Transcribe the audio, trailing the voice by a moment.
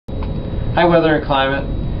Hi, weather and climate.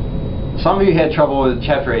 Some of you had trouble with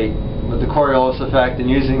Chapter 8 with the Coriolis Effect and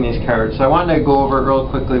using these cards, so I wanted to go over it real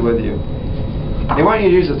quickly with you. They want you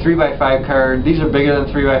to use a 3x5 card. These are bigger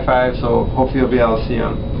than 3x5, so hopefully you'll be able to see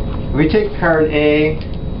them. If we take card A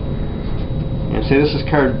and say this is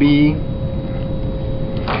card B,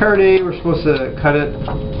 card A, we're supposed to cut it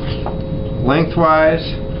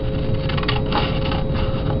lengthwise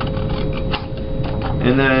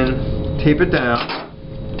and then tape it down.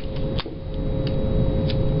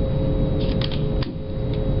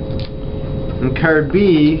 And card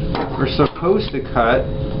B, we're supposed to cut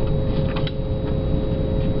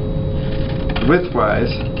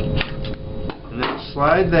widthwise and then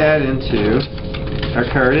slide that into our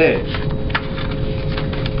card A.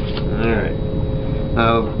 Alright.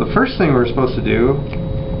 Now, the first thing we're supposed to do,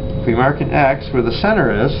 if we mark an X where the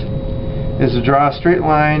center is to draw a straight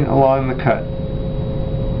line along the cut.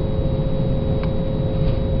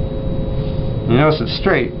 You notice it's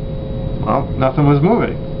straight. Well, nothing was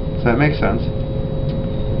moving. Does that make sense?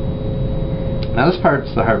 Now this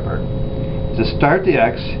part's the hard part. To start the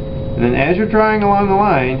X, and then as you're drawing along the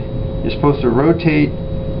line, you're supposed to rotate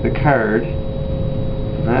the card.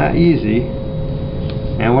 Not easy.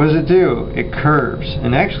 And what does it do? It curves.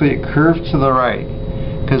 And actually it curves to the right.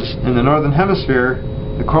 Because in the northern hemisphere,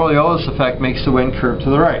 the Coriolis effect makes the wind curve to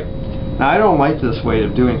the right. Now I don't like this way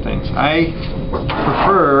of doing things. I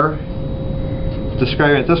prefer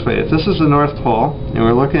describing it this way. If this is the North Pole and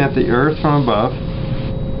we're looking at the Earth from above,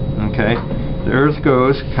 okay, the Earth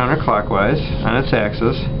goes counterclockwise on its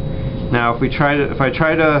axis. Now if I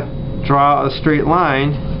try to draw a straight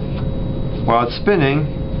line while it's spinning,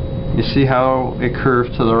 you see how it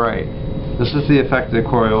curves to the right. This is the effect of the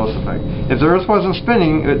Coriolis effect. If the Earth wasn't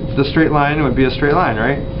spinning, the straight line would be a straight line,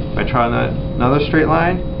 right? If I try another straight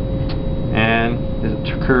line, and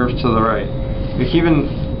it curves to the right. You can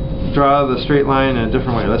even draw the straight line in a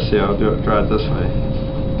different way. Let's see, I'll draw it this way.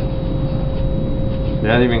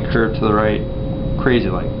 Not even curved to the right, crazy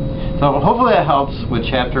like. So hopefully that helps with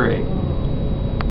Chapter 8.